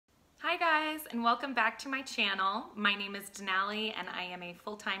and welcome back to my channel. My name is Denali and I am a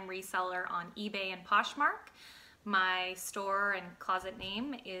full-time reseller on eBay and Poshmark. My store and closet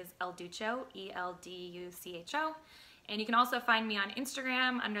name is Elducho, E-L-D-U-C-H-O. And you can also find me on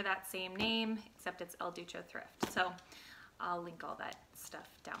Instagram under that same name, except it's Elducho Thrift. So I'll link all that stuff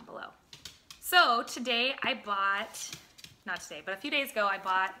down below. So today I bought, not today, but a few days ago I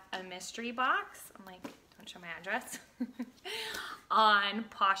bought a mystery box. I'm like, don't show my address. On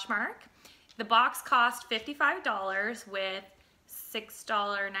Poshmark. The box cost $55 with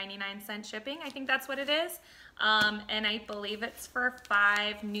 $6.99 shipping. I think that's what it is. And I believe it's for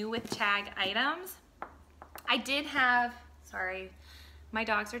 5 new with tag items. I did have, sorry, my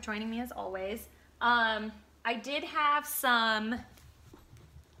dogs are joining me as always. I did have some,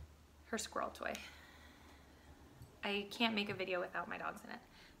 her squirrel toy. I can't make a video without my dogs in it,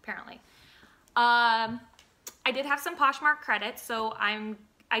 apparently. I did have some Poshmark credits, so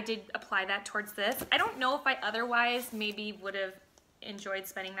I did apply that towards this. I don't know if I otherwise maybe would have enjoyed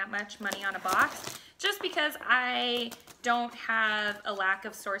spending that much money on a box, just because I don't have a lack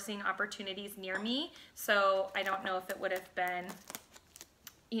of sourcing opportunities near me, so I don't know if it would have been,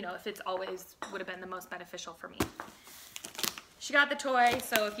 you know, if it's always would have been the most beneficial for me. She got the toy,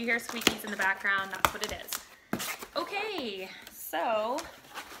 so if you hear squeakies in the background, that's what it is. Okay, so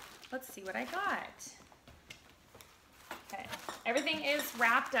let's see what I got. Okay, everything is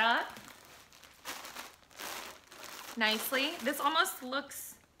wrapped up nicely. This almost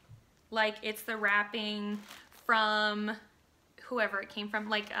looks like it's the wrapping from whoever it came from.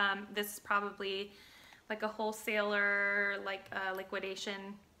 Like this is probably like a wholesaler, like a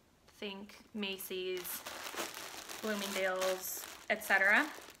liquidation, think Macy's, Bloomingdale's, etc.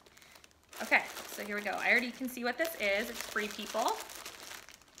 Okay, so here we go. I already can see what this is. It's Free People,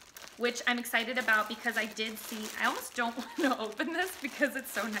 which I'm excited about because I did see, I almost don't want to open this because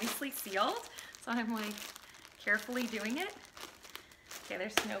it's so nicely sealed. So I'm like carefully doing it. Okay,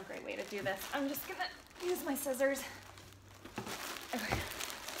 there's no great way to do this. I'm just gonna use my scissors. Okay.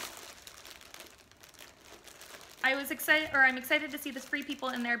 I'm excited to see this Free People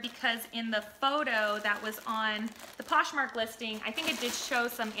in there because in the photo that was on the Poshmark listing, I think it did show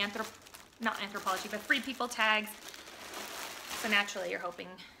some not anthropology, but Free People tags. So naturally you're hoping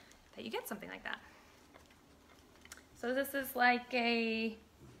that you get something like that. So this is like a,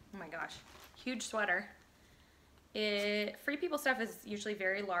 oh my gosh, huge sweater. Free People stuff is usually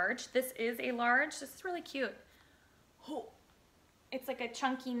very large. This is a large. This is really cute. Oh, it's like a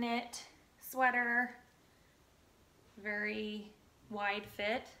chunky knit sweater, very wide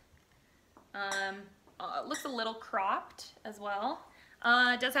fit. It looks a little cropped as well.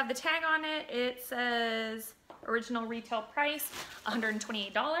 It does have the tag on it. It says original retail price,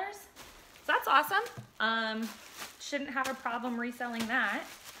 $128. So that's awesome. Shouldn't have a problem reselling that.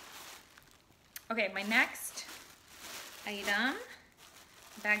 Okay, my next item,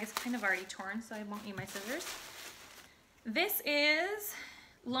 the bag is kind of already torn, so I won't need my scissors. This is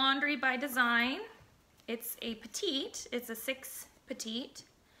Laundry by Design. It's a petite, it's a 6 petite.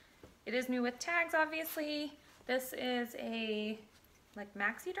 It is new with tags, obviously. This is a like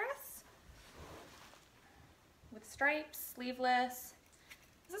maxi dress with stripes, sleeveless.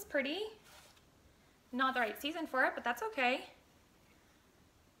 This is pretty. Not the right season for it, but that's okay.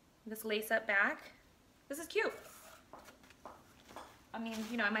 This lace up back. This is cute. I mean,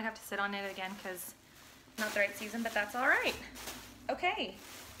 you know, I might have to sit on it again because not the right season, but that's all right. Okay,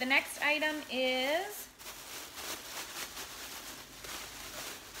 the next item is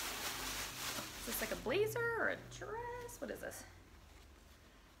this like a blazer or a dress? What is this?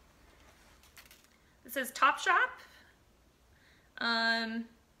 This is Topshop.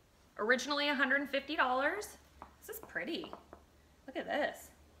 Originally $150. This is pretty. Look at this.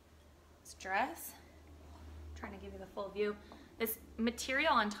 This dress. I'm trying to give you the full view. This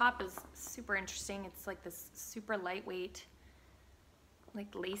material on top is super interesting. It's like this super lightweight,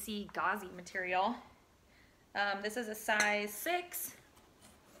 like lacy, gauzy material. This is a size 6.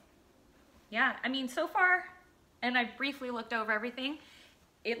 Yeah, I mean, so far, and I briefly looked over everything,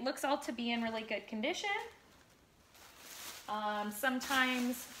 it looks all to be in really good condition.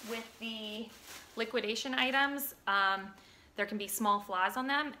 Sometimes with the liquidation items, there can be small flaws on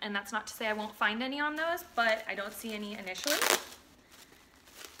them, and that's not to say I won't find any on those, but I don't see any initially.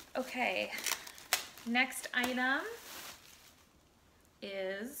 Okay, next item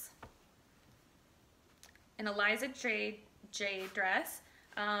is an Eliza J dress,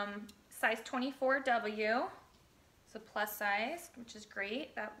 size 24W. It's a plus size, which is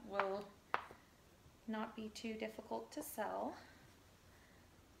great. That will not be too difficult to sell.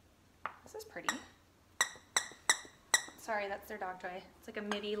 This is pretty. Sorry, that's their dog toy. It's like a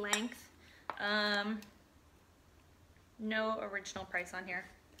midi length. No original price on here.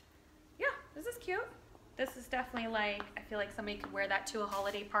 Yeah, this is cute. This is definitely like, I feel like somebody could wear that to a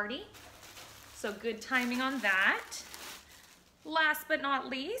holiday party. So good timing on that. Last but not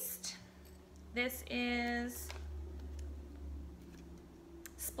least, this is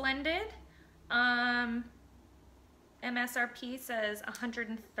Splendid. MSRP says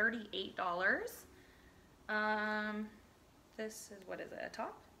 $138. This is, what is it, a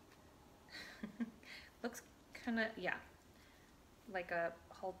top? Looks kind of, yeah, like a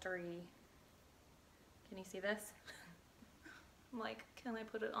haltery. Can you see this? I'm like, can I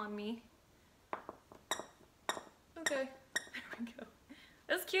put it on me? Okay, there we go.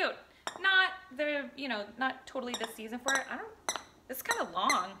 That's cute. Not the, you know, not totally the season for it. It's kind of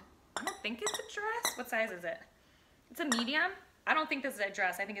long. I don't think it's a dress. What size is it? It's a medium. I don't think this is a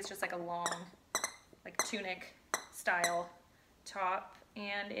dress. I think it's just like a long, like tunic style top.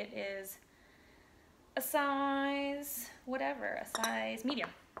 And it is a size, whatever, a size medium.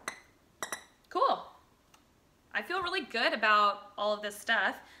 Cool. I feel really good about all of this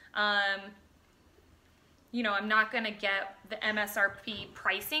stuff. You know, I'm not gonna get the MSRP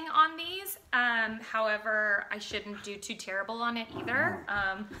pricing on these. However, I shouldn't do too terrible on it either.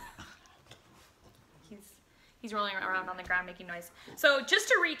 He's rolling around on the ground making noise. So just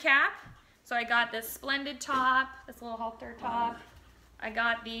to recap, so I got this Splendid top, this little halter top. I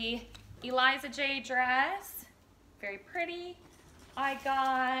got the Eliza J dress, very pretty. I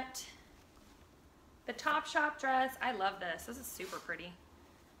got the Topshop dress. I love this. This is super pretty. Isn't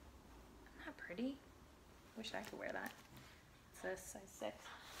that pretty? Wish I could wear that. It's this size 6.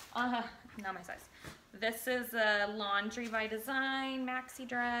 Not my size. This is a Laundry by Design maxi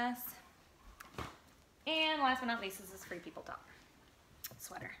dress. And last but not least is this Free People top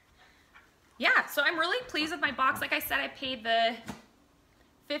sweater. Yeah, so I'm really pleased with my box. Like I said, I paid the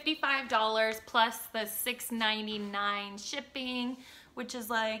 $55 plus the $6.99 shipping, which is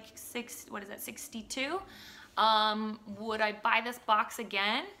like what is that, 62? Would I buy this box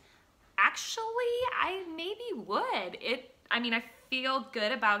again? Actually, I maybe would. I mean, I feel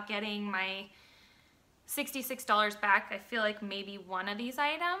good about getting my $66 back. I feel like maybe one of these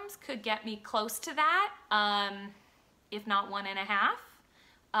items could get me close to that, if not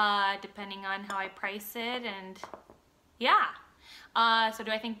 1.5, depending on how I price it, and yeah. So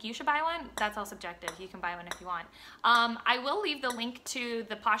do I think you should buy one? That's all subjective. You can buy one if you want. I will leave the link to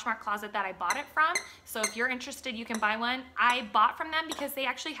the Poshmark closet that I bought it from. So if you're interested, you can buy one. I bought from them because they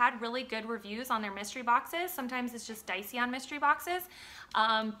actually had really good reviews on their mystery boxes. Sometimes it's just dicey on mystery boxes.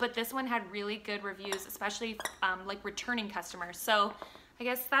 But this one had really good reviews, especially like returning customers. So I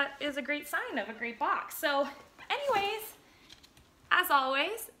guess that is a great sign of a great box. So anyways, as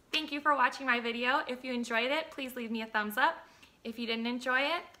always, thank you for watching my video. If you enjoyed it, please leave me a thumbs up. If you didn't enjoy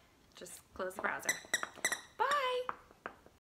it, just close the browser.